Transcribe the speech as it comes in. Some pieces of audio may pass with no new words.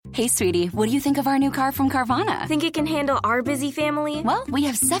Hey, sweetie, what do you think of our new car from Carvana? Think it can handle our busy family? Well, we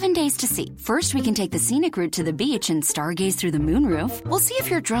have 7 days to see. First, we can take the scenic route to the beach and stargaze through the moonroof. We'll see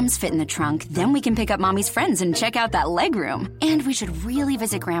if your drums fit in the trunk. Then we can pick up Mommy's friends and check out that legroom. And we should really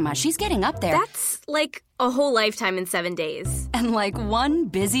visit Grandma. She's getting up there. That's like a whole lifetime in 7 days. And like one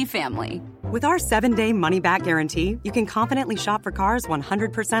busy family. With our 7-day money-back guarantee, you can confidently shop for cars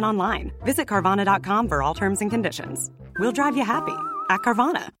 100% online. Visit Carvana.com for all terms and conditions. We'll drive you happy at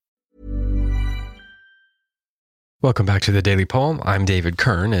Carvana. Welcome back to the Daily Poem. I'm David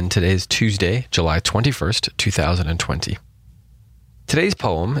Kern, and today is Tuesday, July 21st, 2020. Today's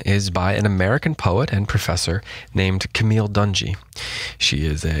poem is by an American poet and professor named Camille Dungy. She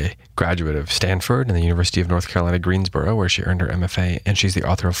is a graduate of Stanford and the University of North Carolina, Greensboro, where she earned her MFA, and she's the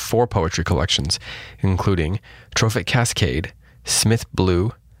author of 4 poetry collections, including Trophic Cascade, Smith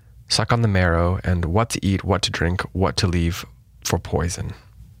Blue, Suck on the Marrow, and What to Eat, What to Drink, What to Leave for Poison.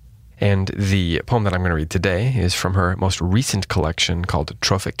 And the poem that I'm going to read today is from her most recent collection called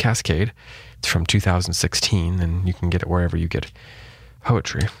Trophic Cascade. It's from 2016, and you can get it wherever you get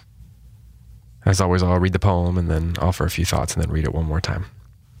poetry. As always, I'll read the poem and then offer a few thoughts and then read it one more time.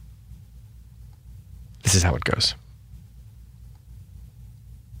 This is how it goes.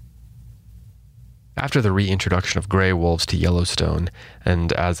 After the reintroduction of gray wolves to Yellowstone,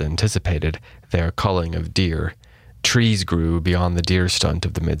 and as anticipated, their culling of deer, trees grew beyond the deer stunt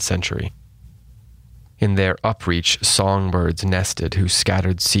of the mid-century. In their upreach, songbirds nested who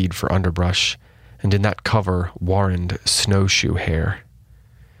scattered seed for underbrush, and in that cover warrened snowshoe hare.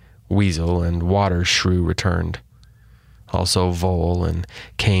 Weasel and water shrew returned. Also vole, and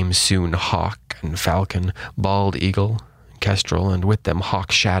came soon hawk and falcon, bald eagle, kestrel, and with them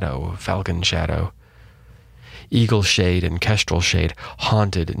hawk shadow, falcon shadow. Eagle shade and kestrel shade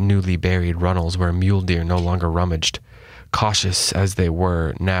haunted newly buried runnels where mule deer no longer rummaged, cautious as they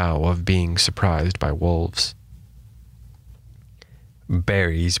were now of being surprised by wolves.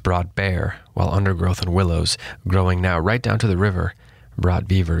 Berries brought bear, while undergrowth and willows, growing now right down to the river, brought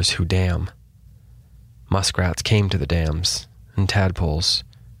beavers who dam. Muskrats came to the dams, and tadpoles.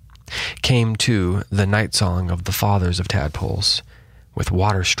 Came, too, the night song of the fathers of tadpoles. With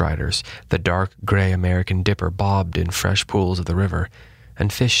water striders, the dark gray American dipper bobbed in fresh pools of the river,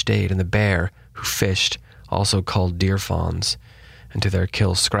 and fish stayed, and the bear, who fished, also culled deer fawns, and to their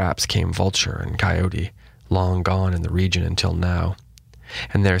kill scraps came vulture and coyote, long gone in the region until now.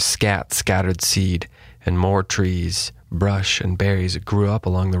 And their scat scattered seed, and more trees, brush, and berries grew up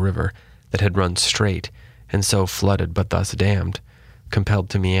along the river that had run straight, and so flooded but thus dammed, compelled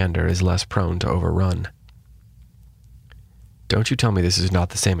to meander, is less prone to overrun. Don't you tell me this is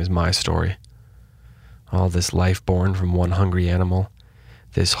not the same as my story. All this life born from one hungry animal,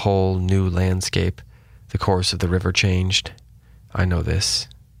 this whole new landscape, the course of the river changed. I know this.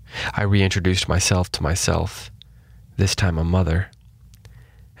 I reintroduced myself to myself, this time a mother,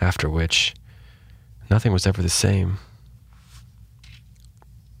 after which nothing was ever the same.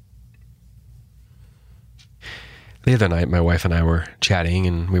 The other night, my wife and I were chatting,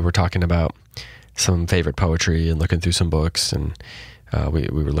 and we were talking about some favorite poetry and looking through some books, and we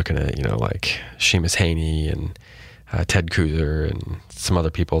were looking at, like Seamus Haney and Ted Kooser and some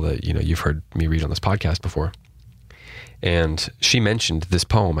other people that, you've heard me read on this podcast before. And she mentioned this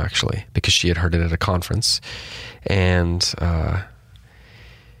poem, actually, because she had heard it at a conference. And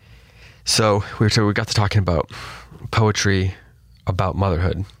so we got to talking about poetry about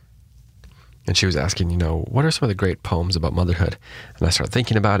motherhood. And she was asking, what are some of the great poems about motherhood? And I started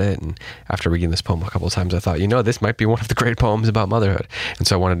thinking about it. And after reading this poem a couple of times, I thought, this might be one of the great poems about motherhood. And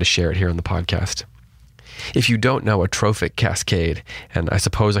so I wanted to share it here on the podcast. If you don't know a trophic cascade, and I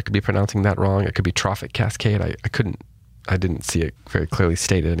suppose I could be pronouncing that wrong, it could be trophic cascade. I didn't see it very clearly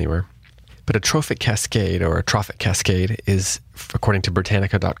stated anywhere. But a trophic cascade, or a trophic cascade, is, according to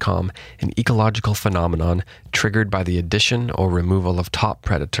Britannica.com, an ecological phenomenon triggered by the addition or removal of top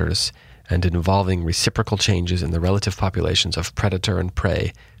predators and involving reciprocal changes in the relative populations of predator and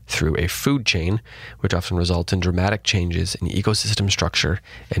prey through a food chain, which often results in dramatic changes in ecosystem structure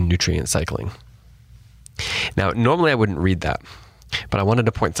and nutrient cycling. Now, normally I wouldn't read that, but I wanted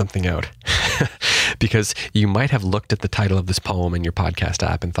to point something out because you might have looked at the title of this poem in your podcast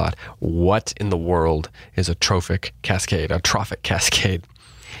app and thought, what in the world is a trophic cascade, a trophic cascade?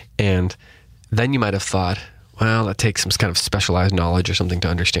 And then you might have thought, well, that takes some kind of specialized knowledge or something to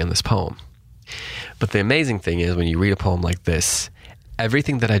understand this poem. But the amazing thing is, when you read a poem like this,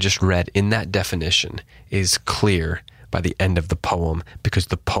 everything that I just read in that definition is clear by the end of the poem because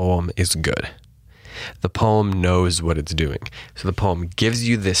the poem is good. The poem knows what it's doing. So the poem gives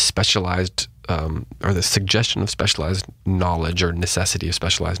you this specialized or the suggestion of specialized knowledge or necessity of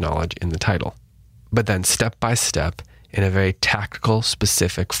specialized knowledge in the title. But then step by step, in a very tactical,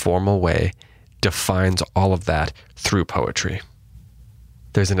 specific, formal way, defines all of that through poetry.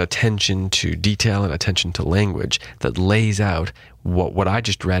 There's an attention to detail and attention to language that lays out what I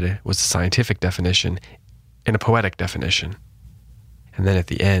just read was a scientific definition in a poetic definition. And then at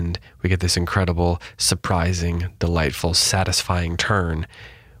the end, we get this incredible, surprising, delightful, satisfying turn,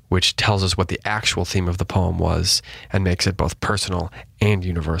 which tells us what the actual theme of the poem was and makes it both personal and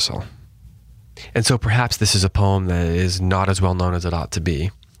universal. And so perhaps this is a poem that is not as well known as it ought to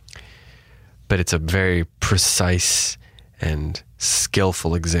be, but it's a very precise and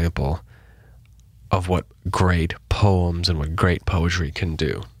skillful example of what great poems and what great poetry can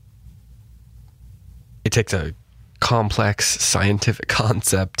do. It takes a complex scientific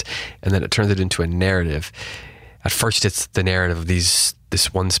concept and then it turns it into a narrative. At first it's the narrative of this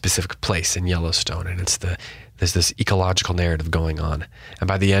one specific place in Yellowstone, and there's this ecological narrative going on. And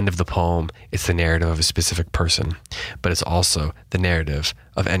by the end of the poem, it's the narrative of a specific person, but it's also the narrative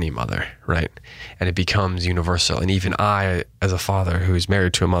of any mother, right? And it becomes universal. And even I, as a father who is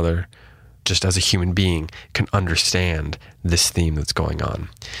married to a mother, just as a human being, can understand this theme that's going on.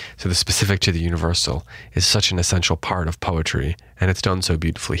 So the specific to the universal is such an essential part of poetry, and it's done so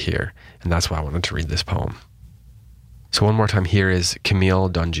beautifully here. And that's why I wanted to read this poem. So one more time, here is Camille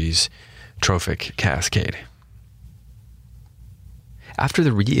Dungy's Trophic Cascade. After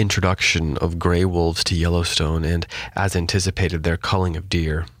the reintroduction of gray wolves to Yellowstone and, as anticipated, their culling of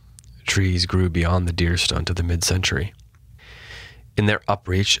deer, trees grew beyond the deer stunt of the mid-century. In their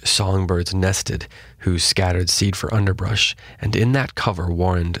upreach, songbirds nested, who scattered seed for underbrush, and in that cover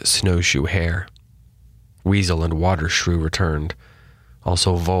warrened snowshoe hare. Weasel and water shrew returned,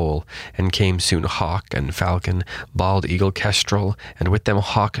 also vole, and came soon hawk and falcon, bald eagle kestrel, and with them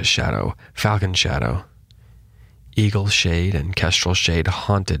hawk shadow, falcon shadow. Eagle shade and kestrel shade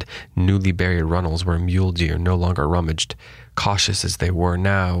haunted newly buried runnels where mule deer no longer rummaged, cautious as they were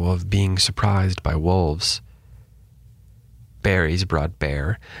now of being surprised by wolves. Berries brought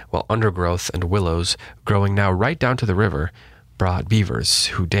bear, while undergrowth and willows, growing now right down to the river, brought beavers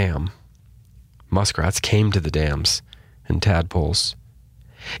who dam. Muskrats came to the dams, and tadpoles.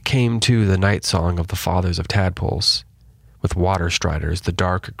 Came too the night song of the fathers of tadpoles. With water striders, the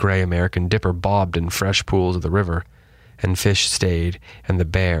dark gray American dipper bobbed in fresh pools of the river, and fish stayed, and the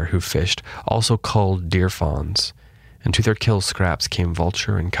bear who fished also culled deer fawns, and to their kill scraps came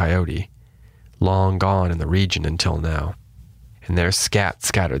vulture and coyote, long gone in the region until now. And their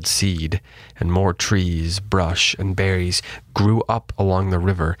scattered seed, and more trees, brush, and berries grew up along the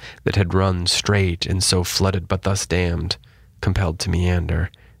river that had run straight and so flooded but thus dammed, compelled to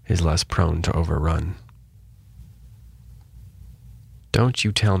meander, is less prone to overrun. Don't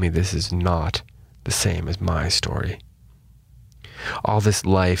you tell me this is not the same as my story. All this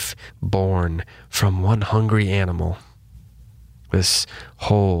life born from one hungry animal, this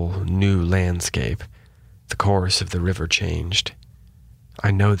whole new landscape, the course of the river changed.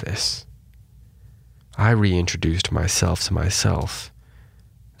 I know this. I reintroduced myself to myself,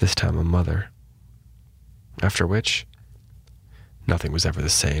 this time a mother. After which, nothing was ever the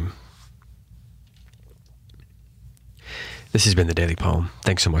same. This has been the Daily Poem.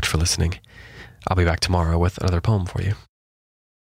 Thanks so much for listening. I'll be back tomorrow with another poem for you.